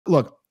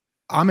look,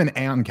 I'm an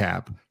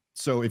ANCAP.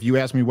 So if you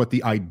ask me what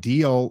the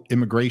ideal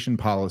immigration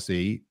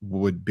policy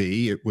would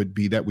be, it would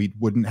be that we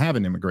wouldn't have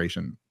an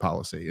immigration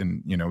policy.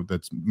 And, you know,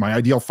 that's my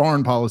ideal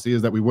foreign policy,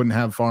 is that we wouldn't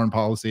have foreign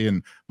policy.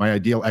 And my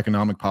ideal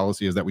economic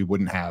policy is that we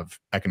wouldn't have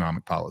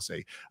economic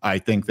policy. I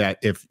think that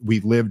if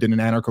we lived in an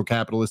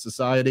anarcho-capitalist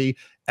society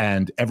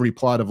and every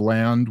plot of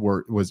land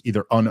was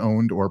either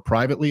unowned or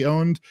privately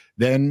owned,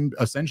 then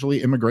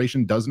essentially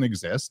immigration doesn't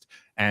exist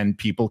and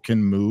people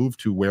can move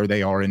to where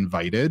they are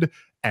invited,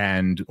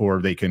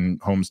 or they can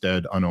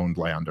homestead unowned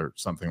land or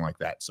something like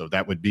that. So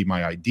that would be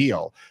my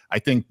ideal. I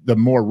think the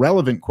more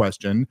relevant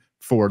question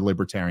for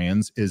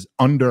libertarians is,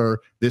 under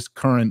this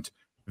current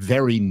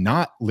very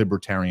not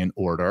libertarian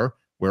order,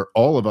 where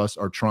all of us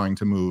are trying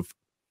to move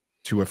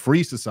to a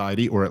free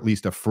society, or at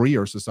least a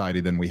freer society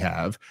than we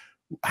have,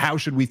 how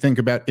should we think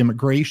about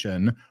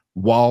immigration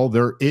while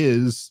there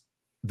is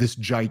this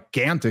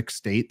gigantic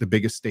state, the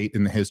biggest state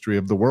in the history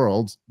of the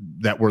world,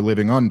 that we're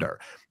living under?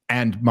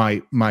 And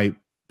my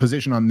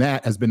position on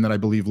that has been that I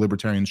believe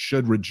libertarians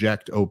should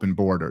reject open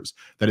borders.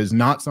 That is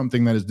not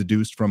something that is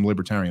deduced from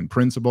libertarian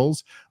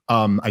principles.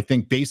 I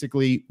think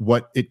basically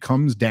what it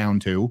comes down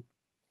to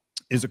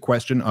is a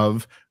question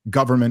of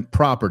government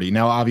property.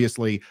 Now,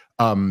 obviously,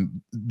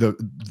 in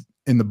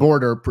the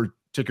border,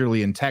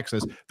 particularly in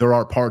Texas, there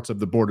are parts of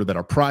the border that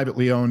are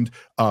privately owned,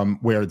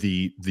 where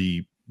the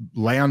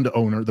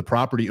landowner, the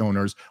property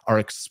owners, are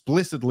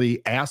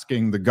explicitly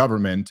asking the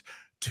government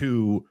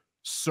to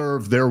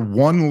serve their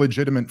one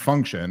legitimate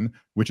function,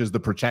 which is the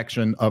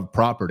protection of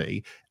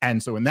property.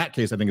 And so in that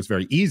case, I think it's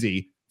very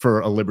easy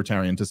for a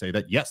libertarian to say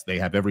that, yes, they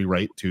have every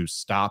right to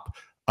stop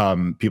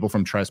people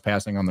from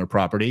trespassing on their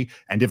property.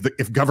 And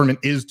if government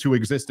is to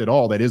exist at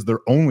all, that is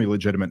their only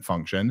legitimate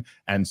function.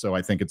 And so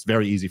I think it's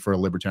very easy for a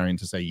libertarian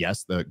to say,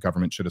 yes, the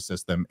government should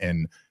assist them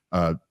in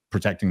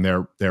protecting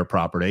their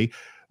property.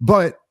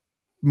 But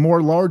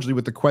more largely,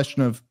 with the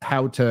question of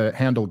how to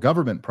handle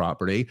government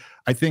property,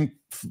 I think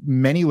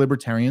many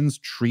libertarians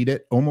treat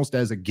it almost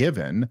as a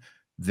given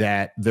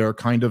that there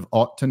kind of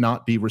ought to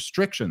not be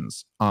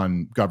restrictions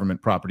on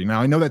government property.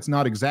 Now, I know that's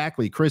not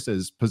exactly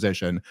Chris's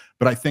position,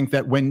 but I think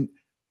that when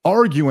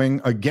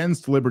arguing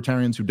against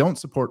libertarians who don't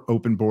support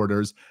open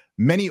borders,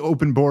 many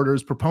open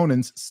borders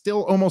proponents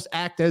still almost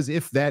act as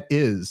if that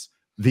is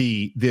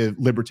the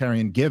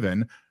libertarian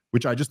given,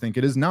 which I just think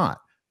it is not.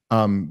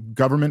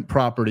 Government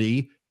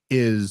property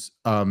is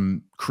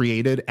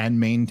created and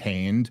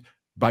maintained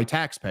by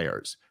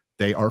taxpayers.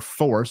 They are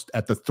forced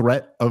at the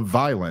threat of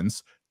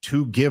violence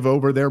to give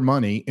over their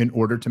money in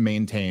order to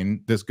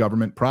maintain this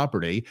government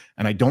property.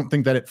 And I don't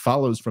think that it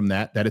follows from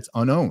that it's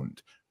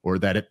unowned, or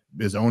that it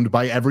is owned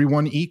by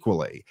everyone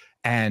equally.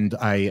 And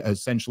I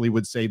essentially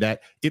would say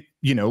that if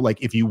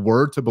you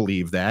were to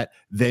believe that,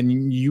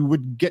 then you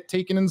would get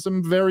taken in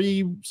some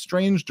very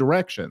strange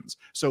directions.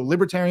 So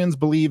libertarians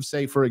believe,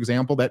 say, for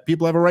example, that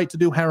people have a right to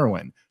do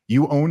heroin.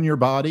 You own your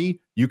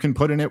body. You can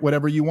put in it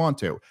whatever you want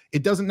to.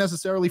 It doesn't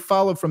necessarily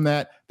follow from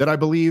that I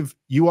believe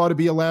you ought to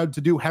be allowed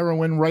to do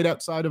heroin right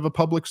outside of a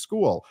public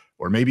school,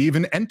 or maybe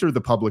even enter the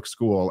public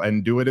school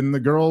and do it in the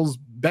girls'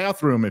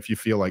 bathroom if you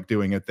feel like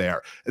doing it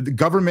there. The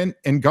government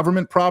and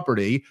government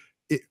property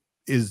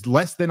is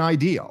less than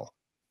ideal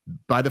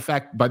by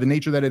the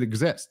nature that it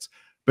exists.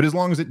 But as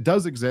long as it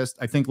does exist,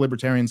 I think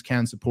libertarians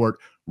can support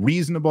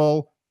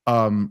reasonable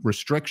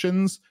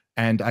restrictions.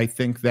 And I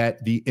think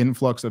that the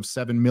influx of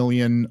 7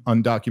 million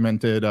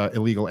undocumented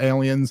illegal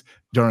aliens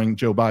during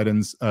Joe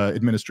Biden's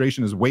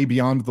administration is way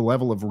beyond the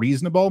level of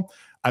reasonable.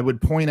 I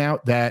would point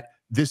out that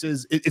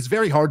it's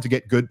very hard to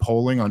get good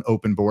polling on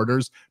open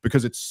borders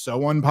because it's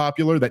so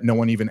unpopular that no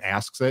one even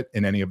asks it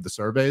in any of the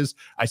surveys.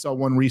 I saw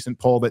one recent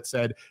poll that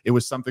said it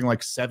was something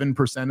like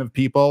 7% of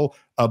people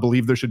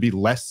believe there should be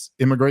less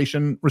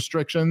immigration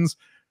restrictions.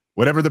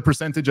 Whatever the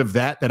percentage of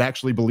that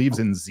actually believes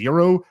in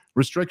zero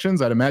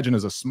restrictions, I'd imagine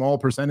is a small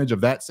percentage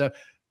of that.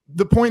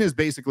 The point is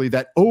basically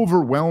that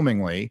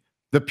overwhelmingly,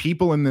 the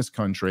people in this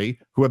country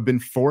who have been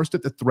forced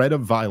at the threat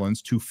of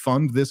violence to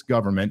fund this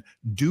government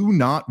do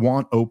not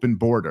want open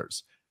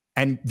borders.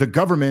 And the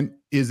government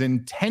is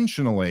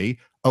intentionally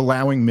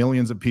allowing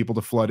millions of people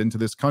to flood into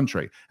this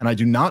country. And I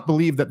do not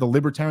believe that the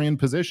libertarian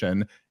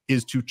position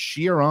is to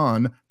cheer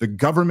on the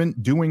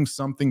government doing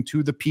something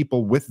to the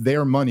people with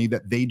their money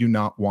that they do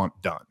not want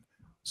done.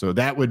 So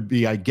that would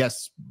be, I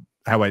guess,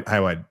 how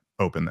I'd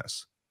open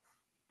this.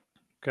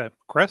 Okay,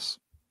 Chris?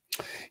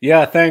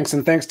 Yeah, thanks.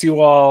 And thanks to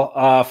you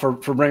all for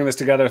bringing this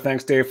together.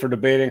 Thanks, Dave, for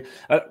debating.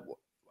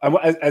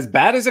 As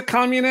bad as a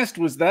communist?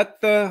 Was that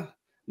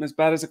as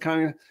bad as a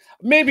communist?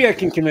 Maybe I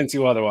can convince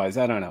you otherwise.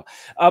 I don't know.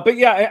 But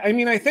yeah, I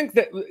mean, I think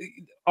that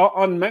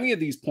on many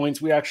of these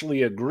points, we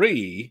actually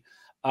agree.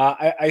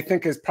 I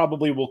think as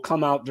probably will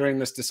come out during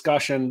this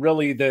discussion,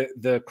 really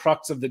the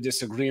crux of the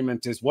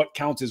disagreement is what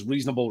counts as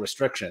reasonable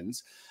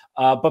restrictions.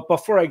 But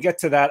before I get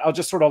to that, I'll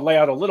just sort of lay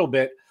out a little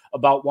bit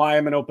about why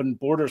I'm an open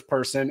borders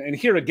person. And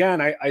here again,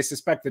 I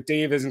suspect that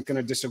Dave isn't going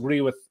to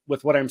disagree with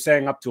what I'm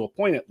saying up to a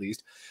point at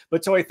least.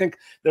 But so I think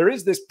there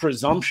is this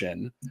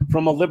presumption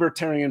from a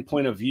libertarian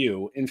point of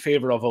view in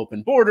favor of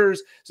open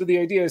borders. So the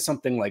idea is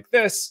something like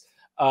this.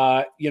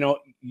 You know,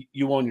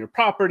 you own your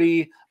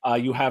property,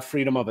 you have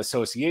freedom of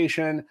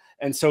association.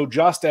 And so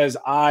just as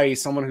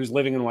someone who's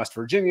living in West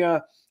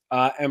Virginia,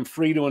 am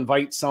free to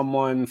invite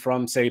someone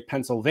from, say,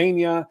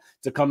 Pennsylvania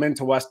to come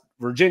into West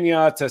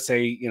Virginia to,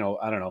 say, you know,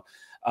 I don't know,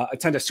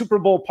 attend a Super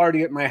Bowl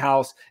party at my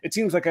house. It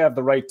seems like I have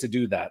the right to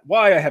do that.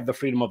 Why? I have the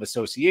freedom of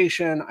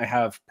association. I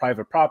have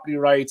private property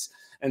rights.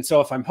 And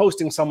so if I'm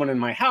hosting someone in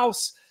my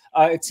house,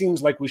 it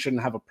seems like we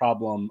shouldn't have a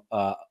problem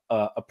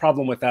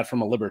with that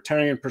from a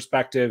libertarian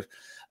perspective.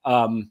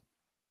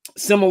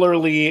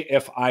 Similarly,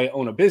 if I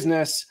own a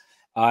business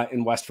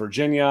in West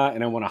Virginia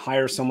and I want to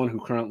hire someone who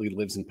currently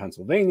lives in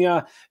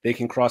Pennsylvania, they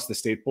can cross the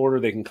state border.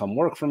 They can come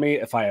work for me.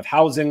 If I have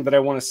housing that I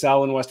want to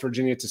sell in West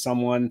Virginia to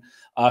someone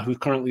who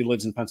currently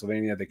lives in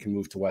Pennsylvania, they can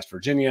move to West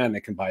Virginia and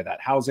they can buy that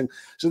housing.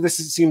 So this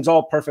seems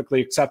all perfectly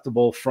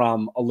acceptable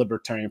from a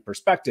libertarian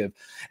perspective.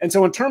 And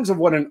so in terms of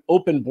what an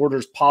open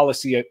borders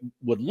policy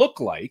would look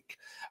like,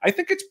 I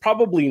think it's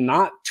probably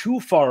not too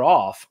far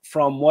off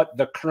from what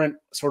the current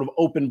sort of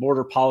open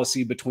border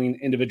policy between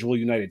individual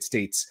United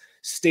States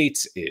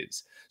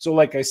is. So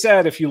like I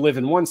said, if you live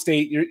in one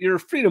state, you're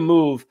free to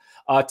move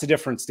to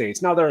different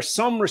states. Now, there are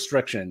some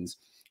restrictions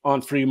on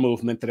free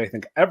movement that I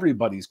think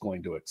everybody's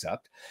going to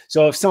accept.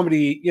 So if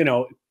somebody, you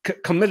know,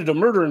 committed a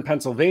murder in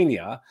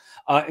Pennsylvania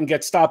and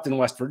gets stopped in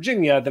West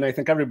Virginia, then I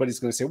think everybody's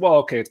going to say, well,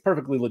 okay, it's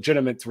perfectly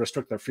legitimate to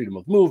restrict their freedom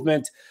of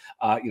movement,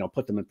 you know,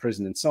 put them in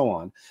prison and so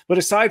on. But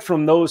aside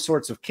from those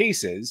sorts of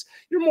cases,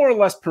 you're more or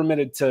less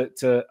permitted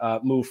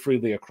to move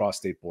freely across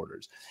state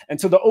borders. And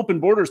so the open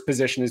borders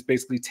position is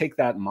basically take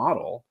that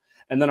model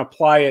and then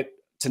apply it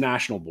to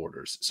national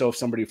borders. So if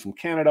somebody from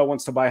Canada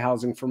wants to buy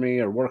housing for me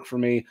or work for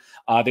me,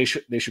 they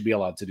should be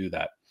allowed to do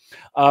that.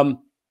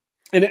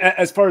 And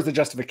as far as the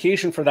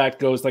justification for that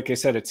goes, like I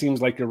said, it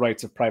seems like your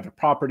rights of private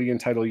property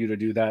entitle you to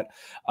do that.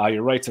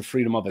 Your rights of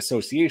freedom of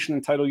association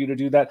entitle you to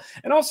do that.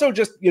 And also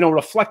just, you know,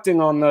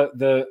 reflecting on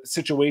the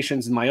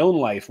situations in my own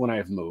life when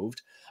I've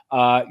moved.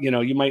 You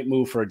know, you might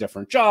move for a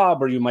different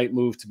job, or you might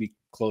move to be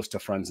close to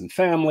friends and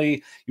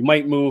family. You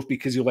might move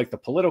because you like the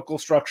political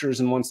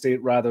structures in one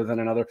state rather than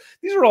another.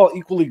 These are all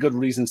equally good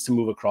reasons to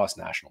move across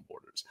national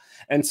borders.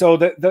 And so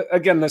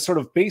again, the sort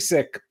of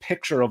basic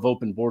picture of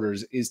open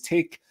borders is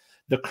take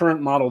the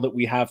current model that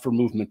we have for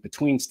movement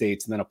between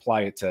states and then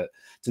apply it to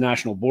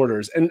national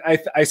borders. And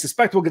I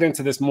suspect we'll get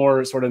into this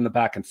more sort of in the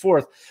back and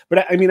forth.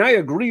 But I mean, I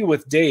agree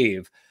with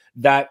Dave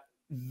that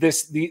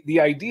the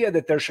idea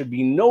that there should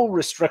be no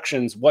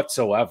restrictions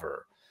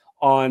whatsoever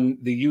on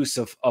the use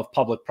of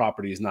public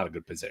property is not a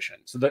good position.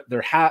 So that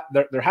there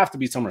have to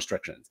be some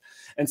restrictions.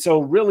 And so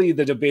really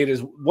the debate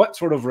is what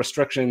sort of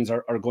restrictions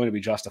are going to be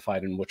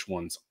justified and which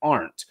ones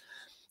aren't.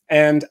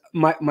 And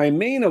my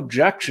main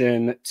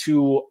objection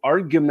to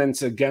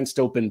arguments against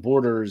open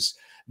borders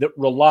that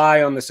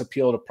rely on this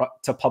appeal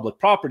to public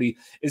property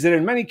is that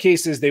in many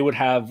cases they would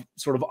have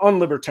sort of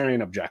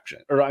unlibertarian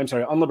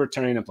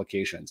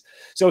implications.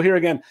 So here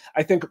again,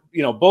 I think,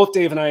 you know, both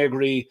Dave and I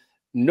agree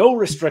no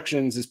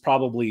restrictions is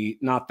probably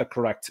not the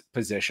correct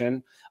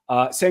position.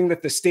 Saying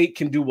that the state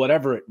can do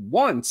whatever it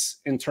wants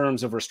in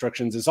terms of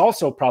restrictions is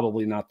also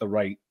probably not the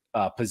right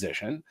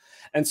position.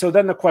 And so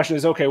then the question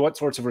is, okay, what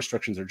sorts of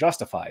restrictions are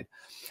justified?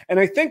 And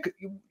I think,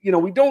 you know,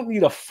 we don't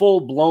need a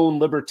full-blown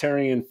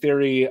libertarian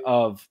theory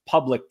of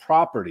public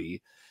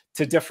property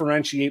to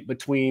differentiate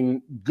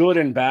between good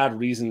and bad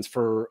reasons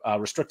for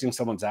restricting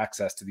someone's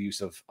access to the use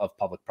of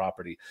public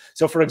property.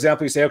 So for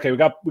example, you say, okay, we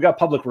got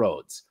public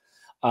roads.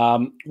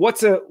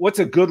 What's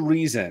a good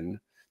reason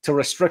to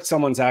restrict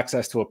someone's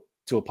access to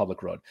a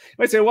public road? You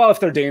might say, well, if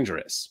they're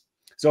dangerous.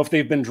 So if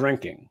they've been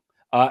drinking,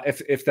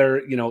 if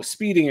they're, you know,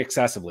 speeding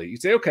excessively, you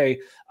say, okay,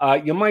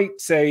 you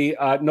might say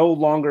no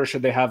longer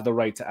should they have the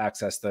right to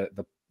access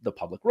the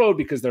public road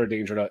because they're a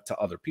danger to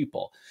other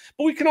people.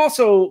 But we can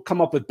also come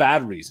up with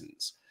bad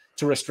reasons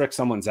to restrict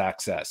someone's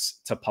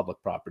access to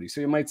public property. So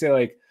you might say,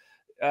 like,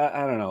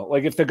 I don't know,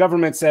 like if the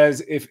government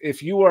says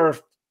if you are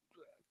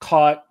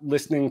caught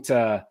listening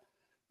to,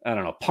 I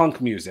don't know,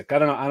 punk music. I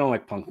don't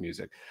like punk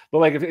music. But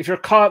like if you're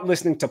caught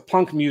listening to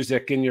punk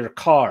music in your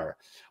car,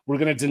 we're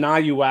going to deny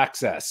you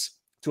access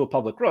to a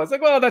public road. It's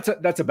like, well,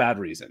 that's a bad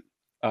reason.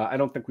 I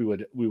don't think we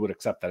would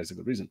accept that as a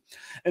good reason.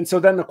 And so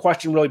then the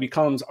question really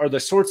becomes, are the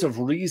sorts of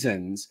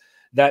reasons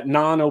that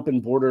non-open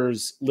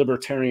borders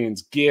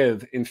libertarians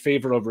give in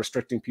favor of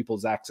restricting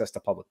people's access to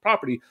public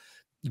property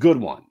good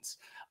ones?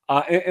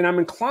 And I'm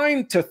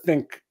inclined to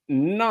think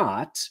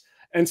not.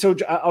 And so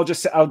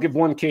I'll give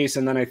one case,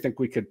 and then I think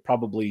we could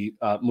probably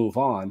move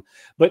on.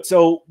 But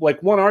so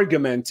like one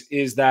argument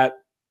is that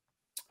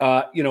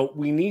you know,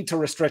 we need to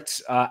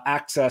restrict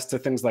access to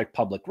things like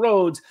public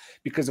roads,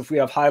 because if we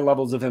have high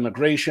levels of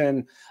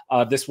immigration,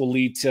 this will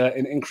lead to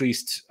an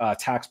increased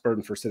tax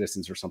burden for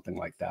citizens or something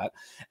like that.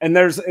 And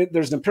there's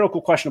an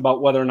empirical question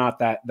about whether or not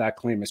that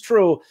claim is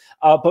true.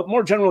 But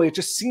more generally, it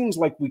just seems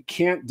like we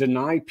can't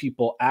deny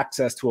people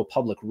access to a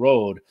public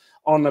road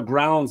on the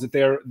grounds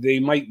that they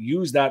might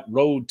use that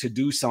road to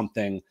do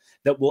something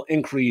that will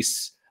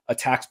increase a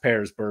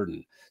taxpayer's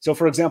burden. So,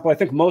 for example, I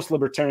think most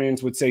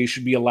libertarians would say you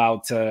should be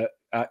allowed to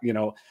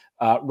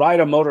ride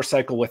a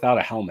motorcycle without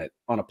a helmet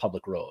on a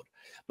public road.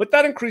 But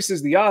that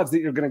increases the odds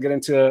that you're going to get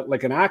into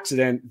like an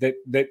accident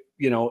that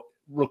you know,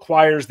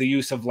 requires the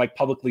use of like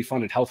publicly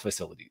funded health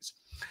facilities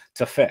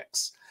to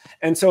fix.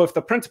 And so if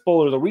the principle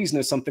or the reason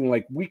is something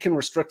like we can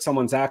restrict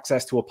someone's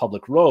access to a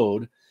public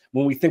road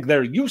when we think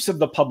their use of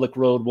the public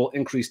road will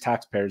increase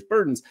taxpayers'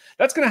 burdens,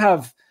 that's going to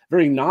have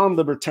very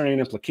non-libertarian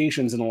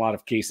implications in a lot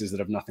of cases that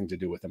have nothing to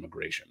do with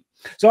immigration.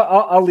 So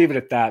I'll leave it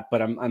at that,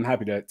 but I'm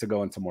happy to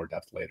go into more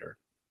depth later.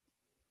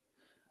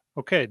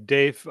 Okay,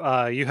 Dave,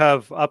 you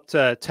have up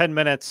to 10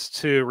 minutes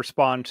to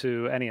respond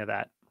to any of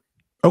that.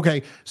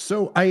 Okay,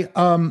 so I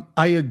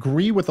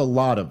agree with a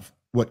lot of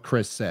what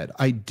Chris said.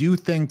 I do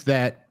think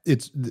that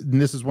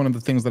this is one of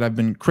the things that I've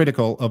been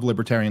critical of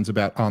libertarians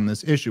about on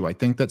this issue. I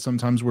think that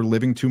sometimes we're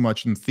living too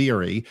much in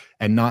theory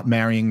and not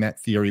marrying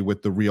that theory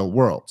with the real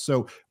world.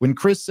 So when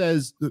Chris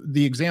says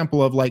the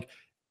example of like,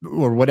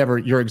 or whatever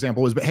your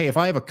example is, but hey, if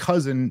I have a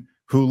cousin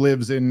who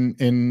lives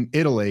in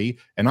Italy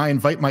and I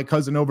invite my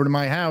cousin over to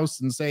my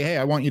house and say, hey,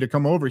 I want you to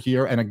come over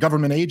here, and a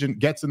government agent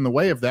gets in the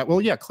way of that, well,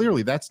 yeah,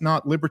 clearly that's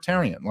not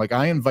libertarian. Like,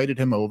 I invited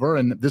him over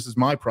and this is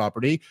my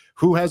property.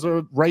 Who has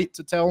a right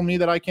to tell me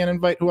that I can't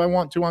invite who I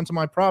want to onto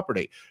my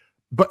property?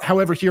 But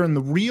however, here in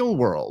the real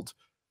world,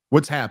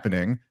 what's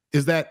happening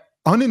is that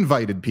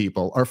uninvited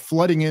people are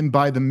flooding in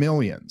by the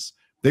millions.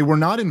 They were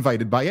not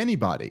invited by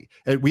anybody.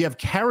 We have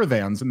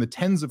caravans in the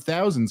tens of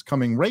thousands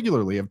coming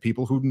regularly of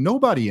people who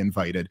nobody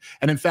invited.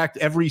 And in fact,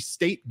 every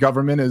state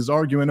government is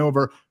arguing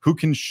over who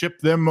can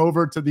ship them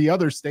over to the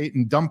other state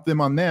and dump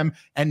them on them,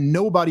 and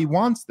nobody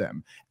wants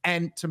them.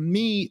 And to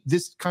me,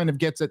 this kind of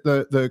gets at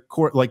the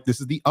court, like this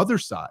is the other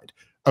side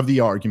of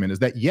the argument, is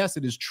that yes,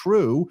 it is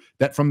true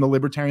that from the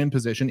libertarian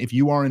position, if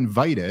you are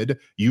invited,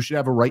 you should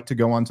have a right to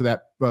go onto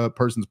that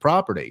person's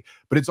property.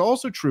 But it's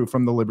also true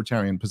from the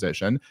libertarian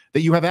position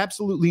that you have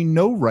absolutely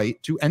no right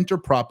to enter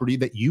property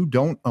that you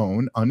don't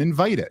own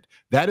uninvited.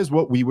 That is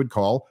what we would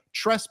call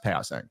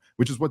trespassing,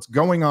 which is what's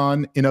going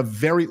on in a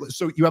very,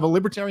 so you have a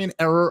libertarian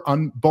error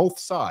on both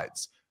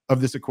sides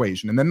of this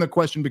equation. And then the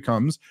question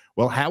becomes,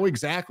 well, how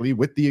exactly,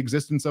 with the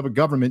existence of a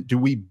government, do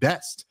we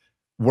best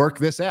work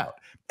this out?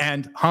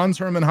 And Hans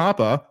Hermann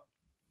Hoppe,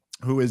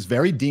 who is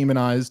very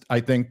demonized, I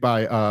think,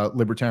 by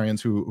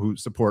libertarians who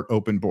support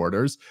open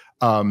borders,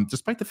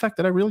 despite the fact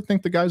that I really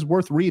think the guy's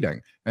worth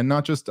reading and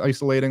not just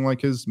isolating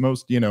like his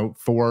most,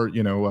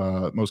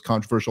 most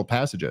controversial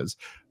passages.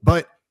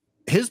 But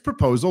his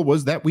proposal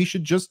was that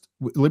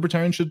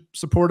libertarians should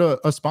support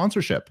a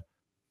sponsorship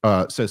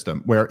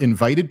system where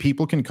invited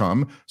people can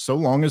come so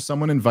long as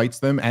someone invites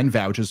them and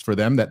vouches for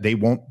them that they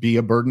won't be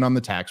a burden on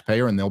the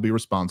taxpayer and they'll be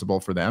responsible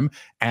for them,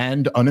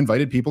 and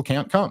uninvited people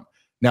can't come.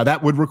 Now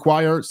that would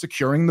require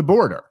securing the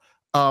border.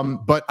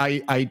 But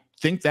I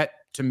think that,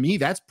 to me,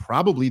 that's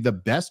probably the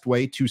best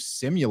way to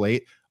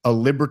simulate a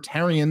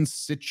libertarian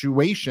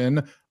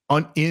situation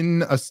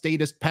in a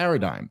statist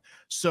paradigm.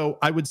 So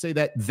I would say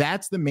that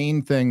that's the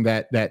main thing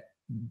that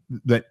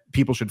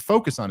people should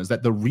focus on, is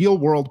that the real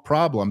world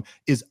problem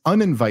is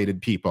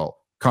uninvited people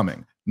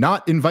coming,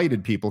 not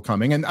invited people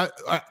coming. And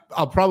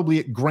I'll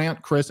probably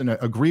grant Chris and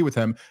agree with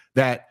him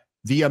that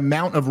the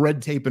amount of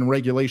red tape and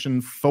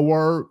regulation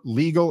for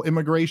legal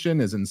immigration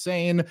is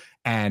insane.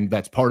 And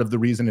that's part of the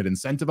reason it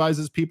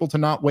incentivizes people to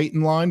not wait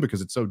in line, because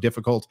it's so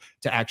difficult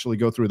to actually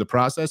go through the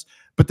process.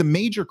 But the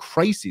major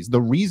crises, the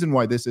reason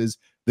why this is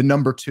the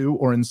number 2,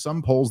 or in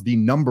some polls, the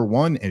number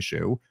 1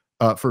 issue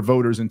for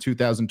voters in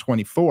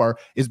 2024,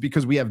 is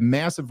because we have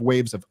massive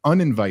waves of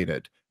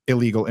uninvited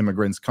illegal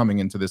immigrants coming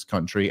into this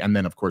country. And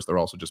then, of course, they're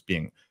also just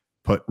being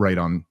put right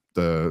on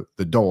the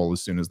dole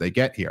as soon as they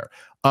get here.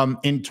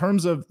 In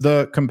terms of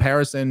the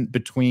comparison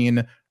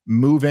between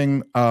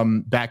moving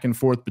back and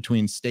forth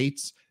between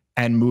states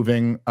and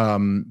moving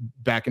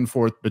back and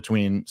forth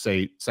between,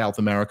 say, South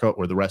America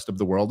or the rest of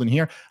the world in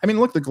here, I mean,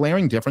 look, the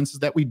glaring difference is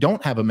that we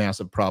don't have a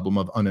massive problem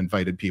of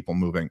uninvited people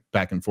moving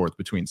back and forth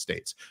between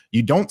states.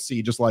 You don't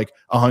see just like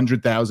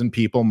 100,000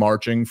 people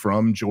marching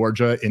from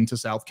Georgia into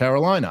South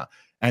Carolina.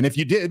 And if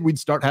you did, we'd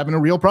start having a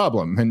real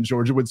problem, and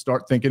Georgia would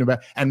start thinking about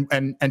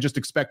and just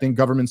expecting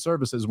government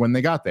services when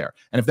they got there.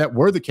 And if that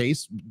were the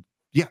case,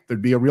 yeah,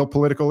 there'd be a real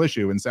political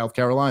issue in South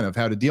Carolina of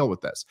how to deal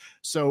with this.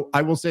 So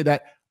I will say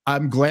that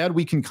I'm glad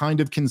we can kind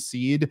of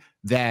concede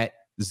that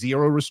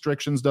zero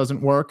restrictions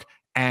doesn't work,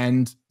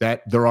 and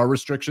that there are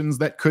restrictions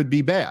that could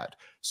be bad.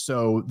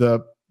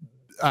 So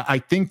I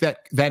think that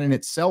in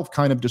itself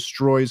kind of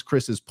destroys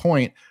Chris's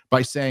point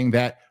by saying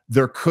that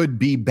there could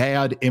be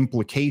bad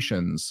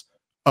implications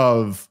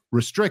of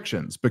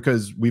restrictions,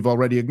 because we've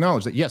already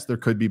acknowledged that, yes, there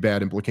could be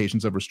bad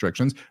implications of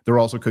restrictions. There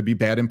also could be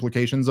bad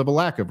implications of a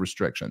lack of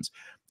restrictions.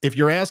 If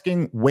you're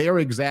asking where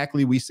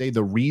exactly we say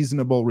the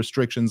reasonable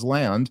restrictions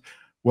land,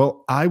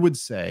 well, I would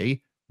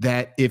say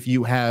that if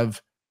you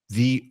have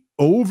the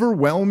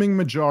overwhelming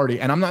majority,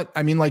 and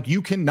I mean, like,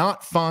 you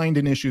cannot find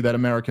an issue that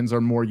Americans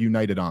are more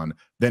united on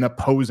than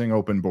opposing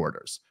open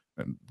borders.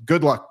 And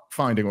good luck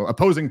finding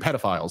opposing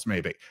pedophiles,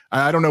 maybe.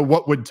 I don't know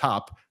what would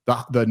top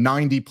the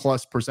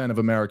 90+% of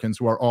Americans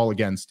who are all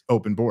against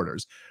open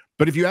borders.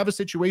 But if you have a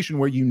situation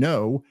where you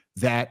know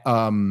that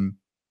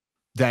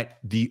that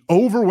the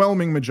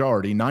overwhelming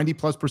majority,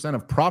 90+%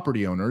 of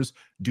property owners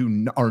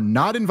are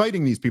not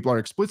inviting these people, are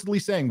explicitly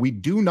saying, we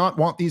do not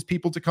want these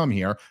people to come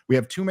here. We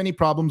have too many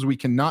problems. We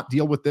cannot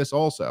deal with this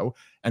also.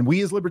 And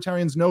we as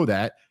libertarians know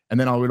that. And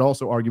then I would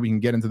also argue, we can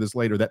get into this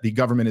later, that the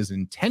government is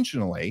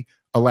intentionally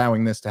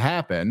allowing this to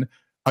happen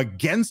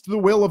against the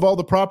will of all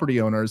the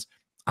property owners.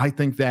 I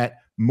think that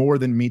more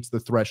than meets the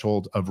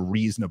threshold of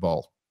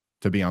reasonable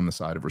to be on the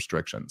side of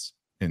restrictions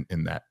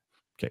in that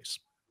case.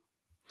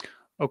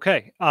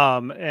 Okay,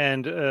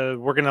 and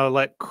we're going to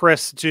let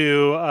Chris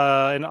do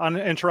an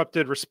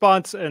uninterrupted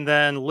response, and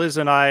then Liz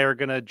and I are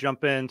going to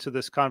jump into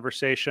this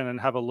conversation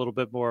and have a little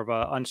bit more of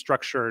an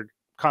unstructured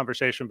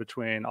conversation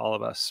between all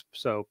of us.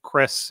 So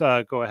Chris,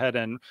 go ahead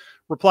and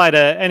reply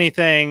to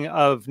anything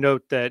of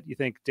note that you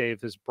think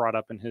Dave has brought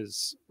up in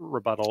his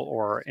rebuttal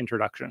or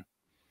introduction.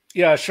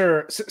 Yeah,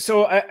 sure.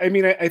 So I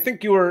mean, I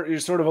think you're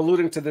sort of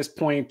alluding to this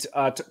point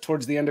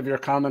towards the end of your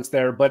comments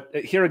there. But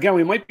here again,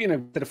 we might be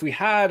in that if we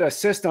had a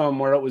system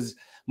where it was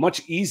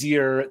much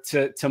easier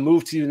to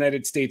move to the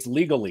United States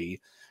legally,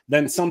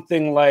 then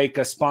something like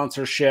a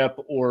sponsorship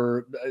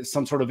or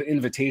some sort of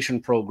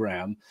invitation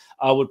program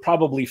would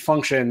probably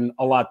function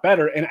a lot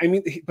better. And I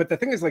mean, but the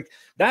thing is, like,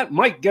 that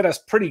might get us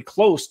pretty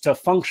close to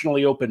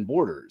functionally open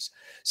borders.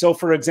 So,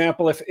 for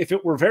example, if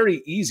it were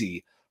very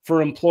easy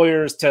for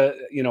employers to,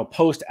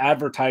 post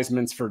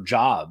advertisements for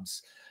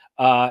jobs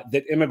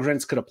that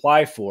immigrants could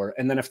apply for,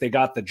 and then if they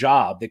got the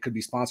job, they could be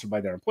sponsored by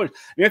their employers.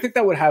 I mean, I think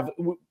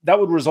that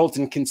would result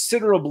in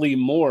considerably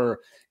more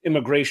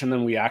immigration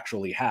than we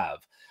actually have.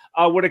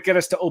 Would it get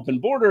us to open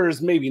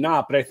borders? Maybe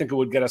not, but I think it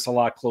would get us a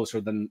lot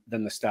closer than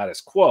the status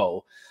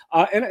quo.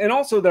 And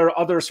also there are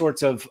other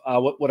sorts of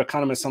what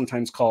economists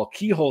sometimes call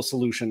keyhole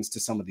solutions to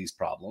some of these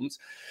problems.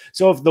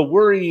 So if the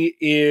worry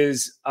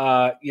is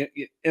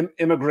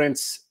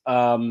immigrants,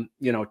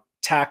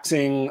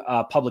 taxing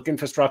public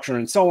infrastructure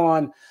and so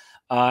on,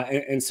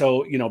 and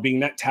so, being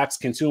net tax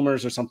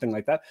consumers or something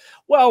like that.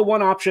 Well,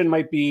 one option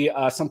might be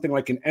something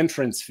like an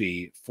entrance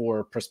fee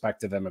for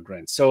prospective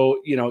immigrants.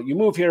 So, you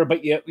move here,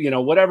 but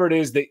whatever it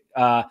is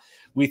that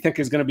we think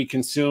is going to be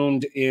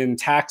consumed in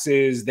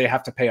taxes, they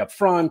have to pay up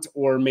front,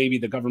 or maybe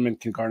the government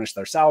can garnish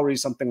their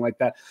salaries, something like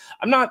that.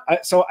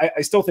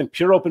 I still think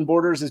pure open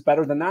borders is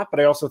better than that, but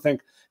I also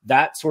think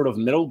that sort of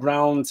middle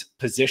ground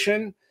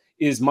position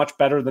is much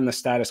better than the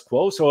status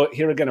quo. So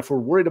here again, if we're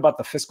worried about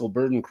the fiscal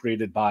burden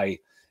created by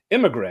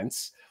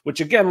immigrants,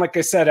 which again, like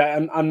I said,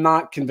 I'm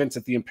not convinced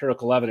that the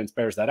empirical evidence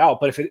bears that out.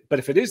 But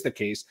if it is the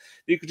case,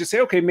 you could just say,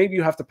 okay, maybe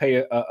you have to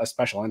pay a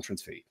special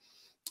entrance fee.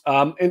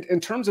 And in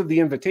terms of the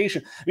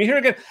invitation, I mean, here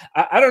again,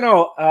 I don't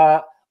know.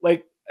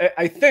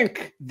 I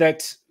think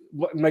that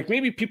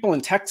maybe people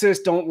in Texas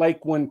don't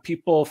like when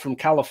people from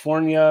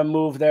California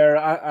move there.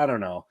 I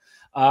don't know.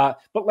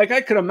 But I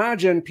could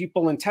imagine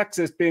people in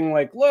Texas being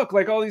like, look,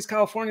 all these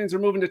Californians are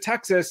moving to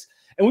Texas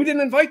and we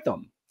didn't invite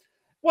them.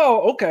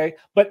 Well, okay,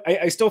 but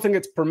I still think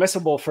it's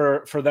permissible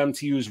for them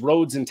to use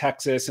roads in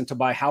Texas and to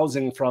buy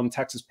housing from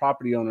Texas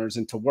property owners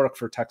and to work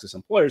for Texas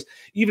employers,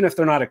 even if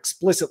they're not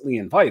explicitly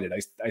invited.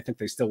 I think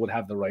they still would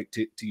have the right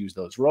to use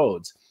those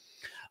roads.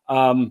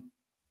 And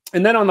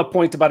then on the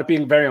point about it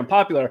being very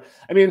unpopular,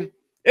 I mean,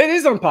 it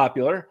is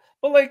unpopular,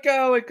 but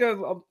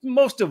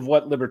most of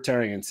what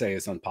libertarians say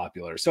is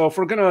unpopular. So if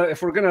we're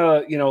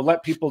gonna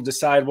let people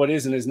decide what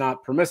is and is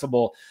not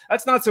permissible,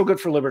 that's not so good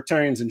for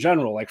libertarians in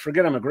general.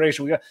 Forget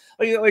immigration. We got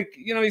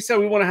you said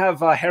we want to have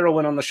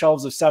heroin on the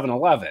shelves of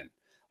 7-Eleven.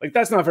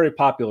 That's not very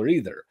popular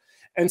either.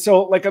 And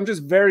so I'm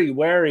just very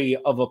wary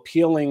of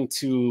appealing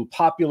to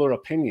popular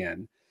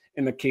opinion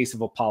in the case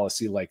of a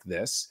policy like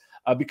this,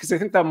 because I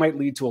think that might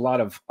lead to a lot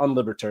of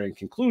unlibertarian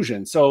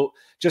conclusions. So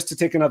just to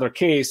take another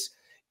case.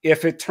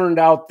 If it turned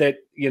out that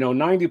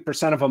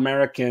 90% of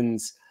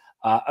Americans,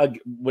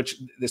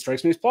 which this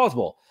strikes me as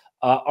plausible,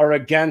 are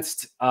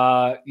against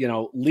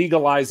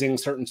legalizing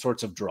certain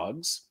sorts of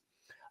drugs,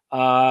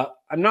 I'm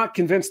not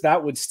convinced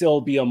that would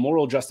still be a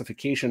moral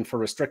justification for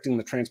restricting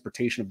the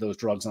transportation of those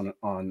drugs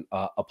on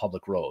a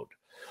public road.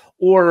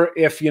 Or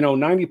if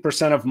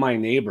 90% of my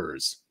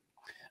neighbors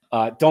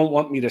don't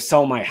want me to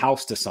sell my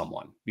house to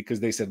someone because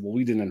they said, well,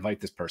 we didn't invite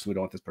this person. We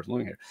don't want this person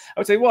living here. I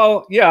would say,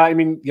 well, yeah, I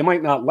mean, you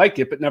might not like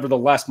it, but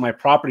nevertheless, my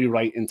property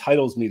right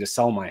entitles me to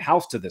sell my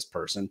house to this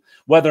person,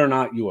 whether or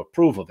not you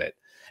approve of it.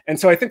 And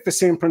so I think the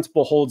same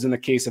principle holds in the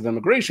case of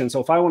immigration. So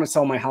if I want to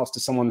sell my house to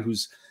someone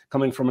who's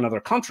coming from another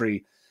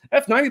country,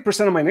 if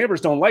 90% of my neighbors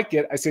don't like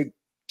it, I say,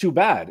 too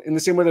bad. In the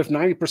same way that if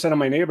 90% of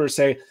my neighbors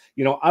say,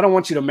 you know, I don't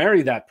want you to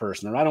marry that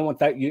person, or I don't want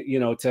that, you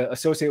know, to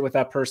associate with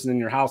that person in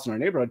your house in our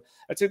neighborhood,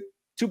 that's it.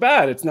 Too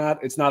bad. It's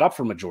not up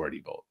for majority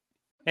vote.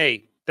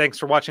 Hey, thanks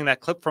for watching that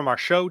clip from our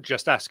show,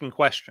 Just Asking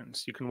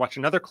Questions. You can watch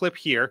another clip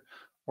here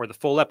or the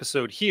full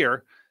episode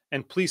here.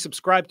 And please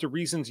subscribe to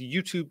Reason's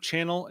YouTube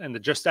channel and the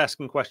Just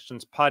Asking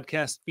Questions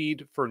podcast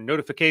feed for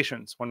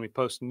notifications when we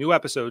post new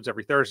episodes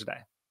every Thursday.